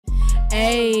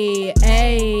Ay,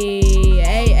 ay,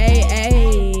 ay, ay,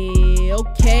 ay.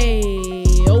 Okay,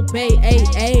 obey, ay,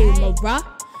 ay. MaRah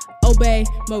Obay,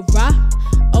 MaRah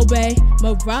Obay,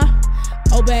 MaRah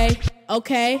Obay.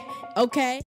 Okay,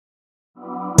 okay.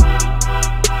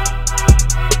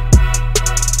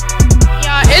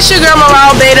 Y'all, it's your girl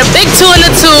MaRah Obay, the big 2 in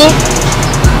the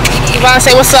 2. You wanna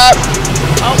say what's up?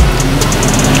 Oh.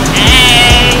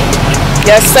 Hey.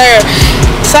 Yes, sir.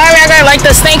 Sorry, I got like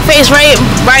the stink face right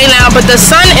now, but the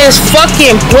sun is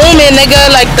fucking booming,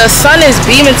 nigga. Like the sun is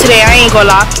beaming today. I ain't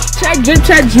gonna lie. Check, drip,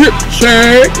 check, drip,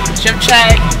 check. Drip,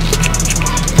 check.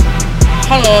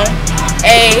 Hold on.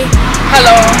 Hey,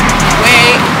 hello.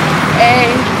 Wait.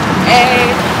 Hey,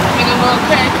 hey. Nigga, little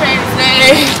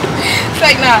crazy. It's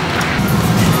like nah.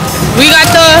 We got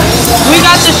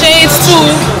the shades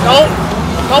too.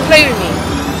 Don't play with me.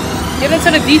 Get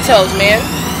into the details, man.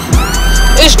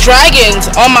 It's dragons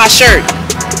on my shirt.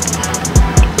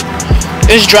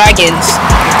 It's dragons.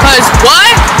 Cause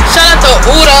what? Shout out to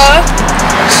Uda.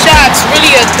 Shots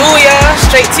really a do ya.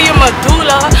 Straight to your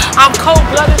medulla. I'm cold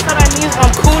blooded, so that means I'm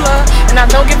cooler. And I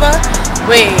don't give a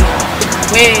wait.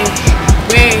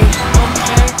 Okay.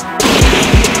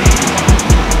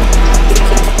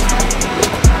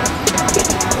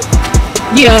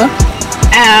 Yeah.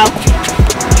 Ow.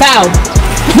 Pow.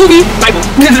 Boogie. Bible.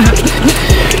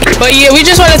 But yeah, we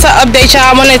just wanted to update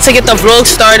y'all. I wanted to get the vlog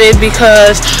started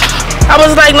because I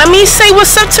was like, let me say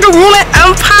what's up to the ruling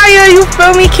empire. You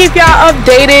feel me? Keep y'all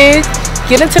updated.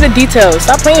 Get into the details.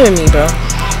 Stop playing with me, bro.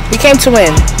 We came to win.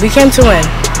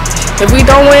 If we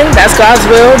don't win, that's God's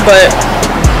will, but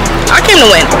I came to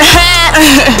win.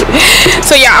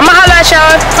 So yeah, I'ma holla at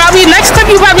y'all. Probably next clip,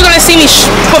 you probably gonna see me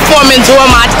performing,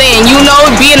 doing my thing. You know,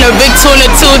 being a big 2 in the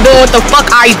 2, doing what the fuck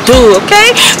I do,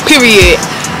 okay? Period.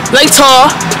 Like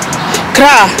tall.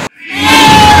 Kra.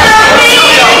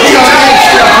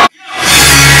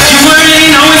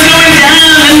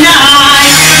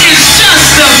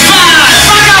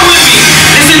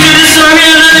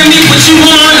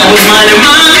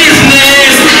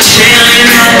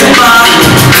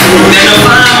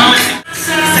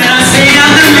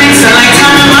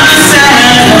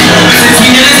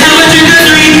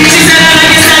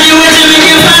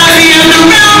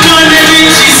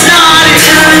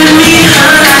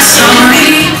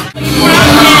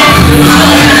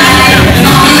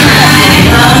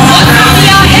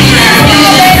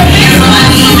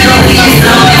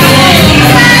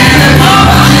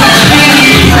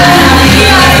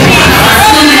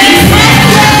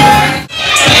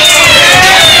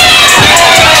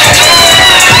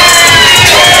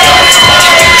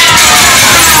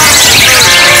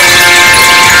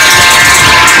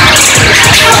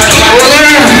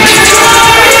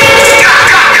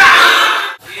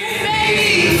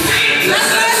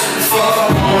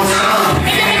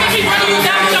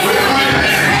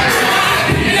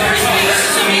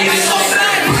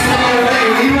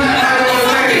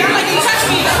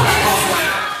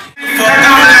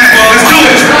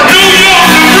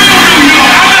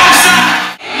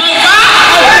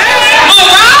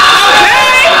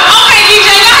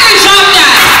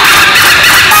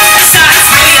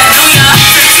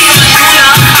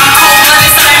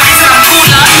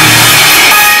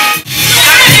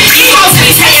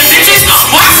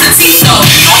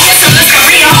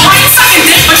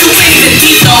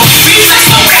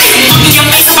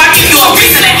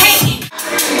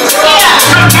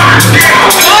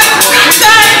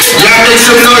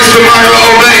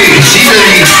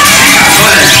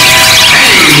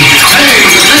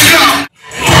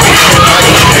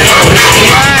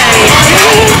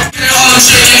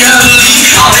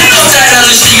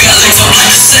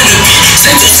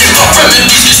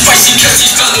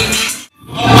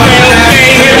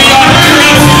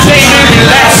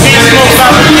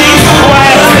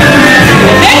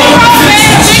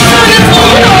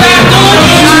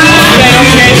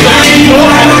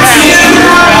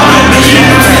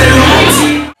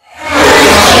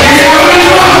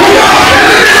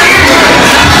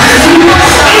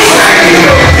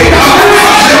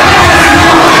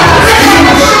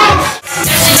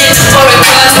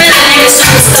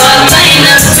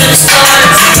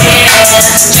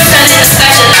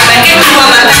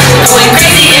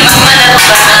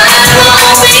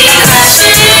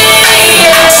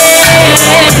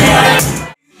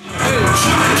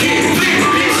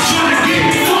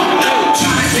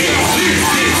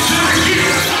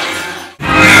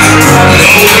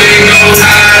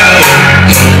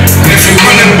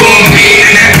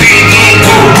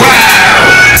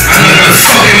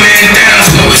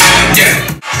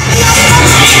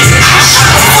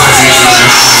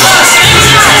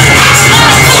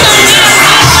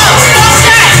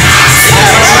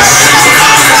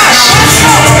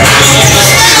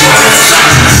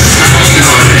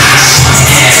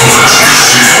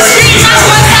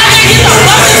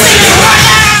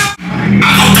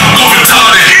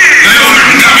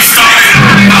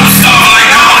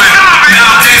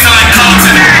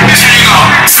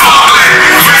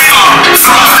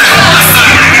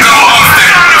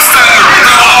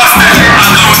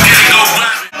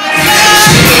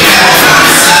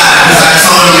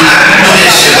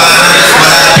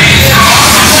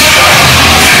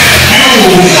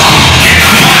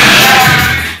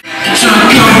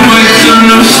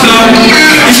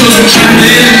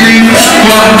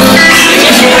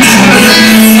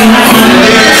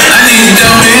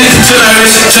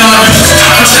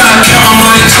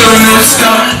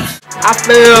 I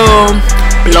feel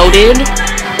bloated.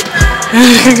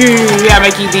 We gotta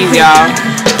make these, y'all.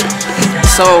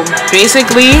 So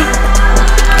basically,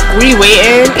 we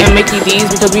waiting and making these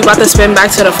because we about to spin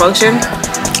back to the function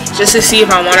just to see if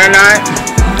I won or not.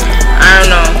 I don't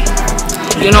know.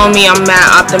 You know me, I'm mad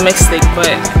optimistic,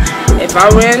 but if I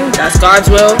win, that's God's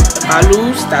will. If I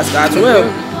lose, that's God's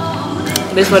will.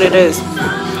 It is what it is.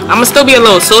 I'ma still be a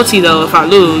little salty though if I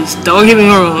lose. Don't get me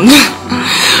wrong.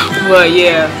 But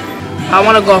yeah, I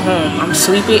wanna go home. I'm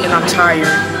sleepy and I'm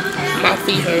tired. My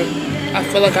feet hurt. I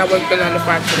feel like I worked the 9 to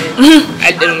 5 today.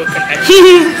 I didn't work the 9 to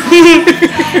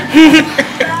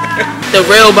 5. The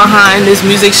real behind this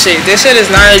music shit. This shit is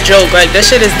not a joke. Like,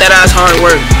 this shit is dead ass hard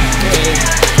work.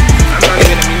 I'm not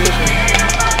even a musician.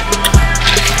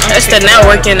 That's the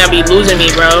networking that be losing me,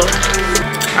 bro.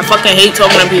 I fucking hate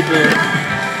talking to people.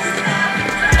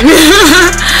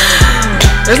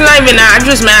 It's not even that. I'm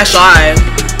just mad shy.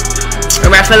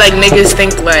 I feel like niggas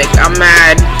think like I'm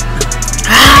mad.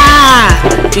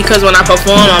 Because when I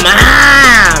perform, I'm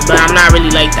but I'm not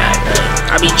really like that.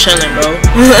 I be chilling, bro.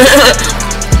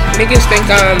 Niggas think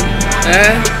I'm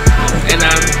and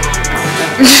I'm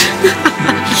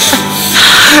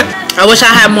I wish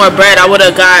I had more bread. I would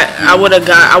have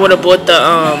bought the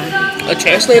a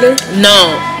translator.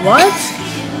 No. What?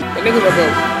 The niggas are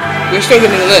broke. We're still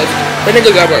getting the list. The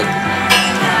niggas are broke.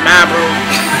 Nah, bro.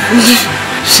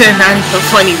 Shit not even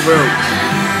funny, bro.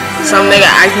 Some nigga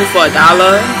asked me for $1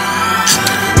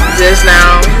 just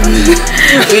now.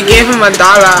 We gave him $1.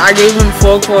 I gave him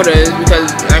 4 quarters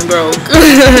because I'm broke.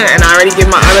 And I already gave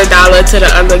my other $1 to the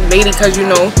other lady because, you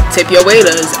know, tip your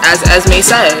waiters, as Esme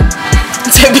said.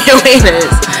 Tip your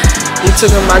waiters. He took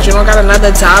him about, you don't got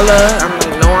another $1? I'm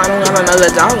like, no, I don't got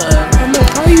another $1. I'm like,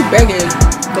 how are you begging?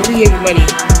 But we gave you money.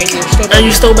 And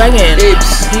you still begging?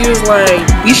 He was like,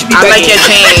 you should be begging. I like your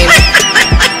chain.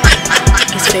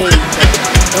 It's fake.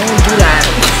 Don't do that.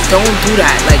 Don't do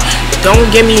that. Like,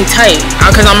 don't get me tight.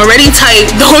 Cause I'm already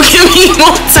tight. Don't get me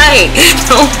more tight.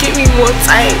 Don't get me more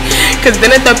tight. Cause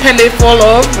then if the pendant fall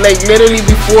off, like literally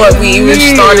before we even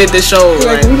started the show.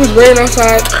 Like we was waiting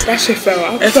outside. That shit fell.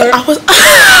 I was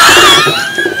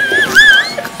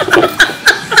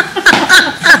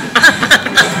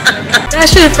that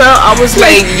shit fell. I was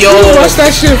like, yo. What's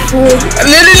that shit for?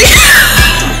 Literally.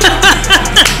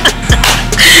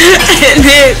 And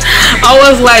then I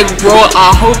was like, bro,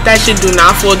 I hope that shit do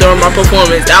not fall during my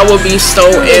performance. That would be so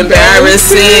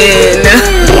embarrassing.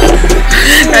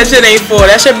 That shit ain't fall.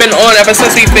 That shit been on ever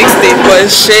since we fixed it. But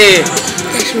shit,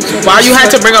 why you had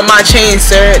to bring up my chain,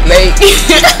 sir? Like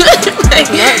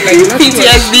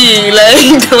PTSD.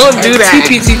 Like, don't do that.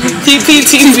 TP.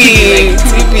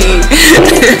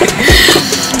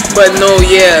 But no,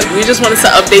 yeah, we just wanted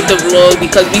to update the vlog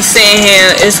because we sitting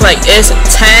here, it's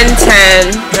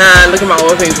 10:10. Look at my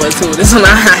wallpaper too. This one,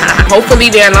 hopefully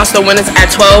they announce the winners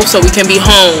at 12 so we can be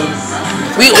home.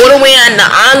 We all the way on the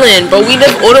island, but we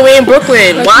live all the way in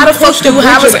Brooklyn. Why the fuck do you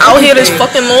have us out here this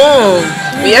fucking long?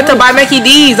 We had to buy Mickey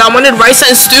D's. I wanted rice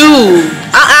and stew.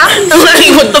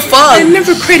 Like, what the fuck? I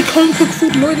never created home cooked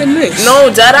food more than this. No,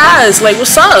 dead ass. Like,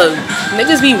 what's up?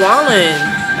 Niggas be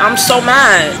wildin'. I'm so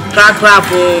mad.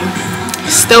 Boom.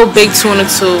 Still big tuna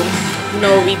too.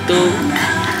 No, we do.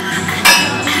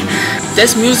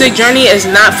 This music journey is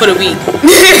not for the weak.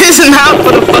 It's not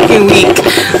for the fucking weak.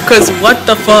 Cause what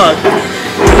the fuck?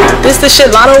 This the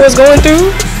shit Lotto was going through?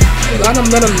 Lotto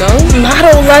let him know?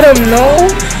 Lotto let him know?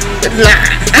 Nah.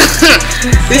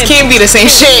 This can't be the same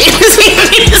shit. This can't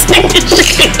be the same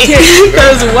shit.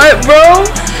 Cause what, bro?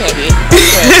 Can't be.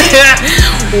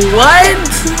 What?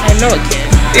 I know it can.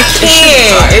 It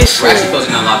can't. It should. We're actually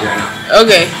closing down lobby right now.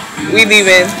 Okay, we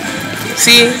leaving.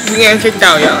 See, we getting kicked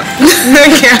out, y'all. Niggas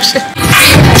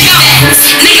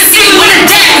see me wanna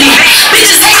dab me.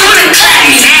 Bitches hate me wanna clap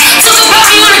me. So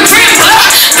about me wanna grip up.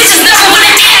 Bitches never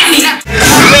wanna at me.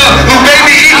 Look, who made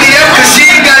me eat me up? Cause she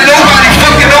ain't got nobody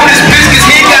fucking on this bitch. Cause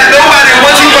he ain't got nobody.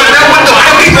 Once he run out, what the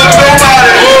fuck he gonna throw about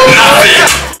it?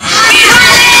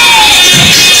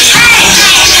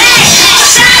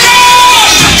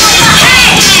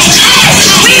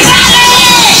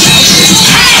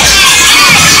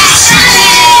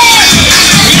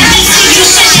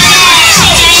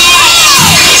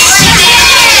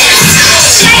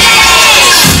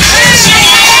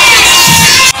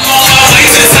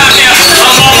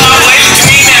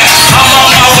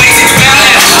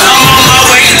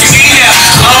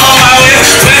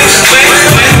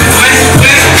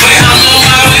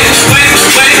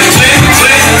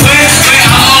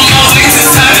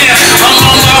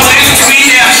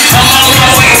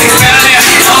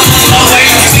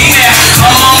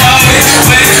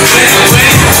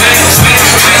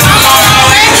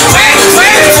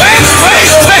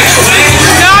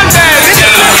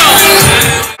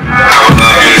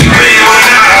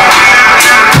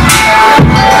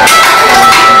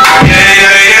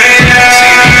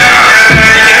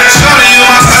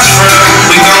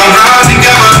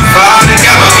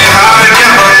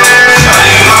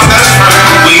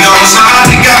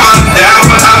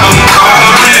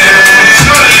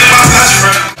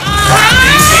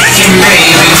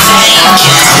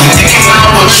 I'm thinking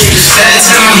about what you said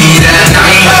to me.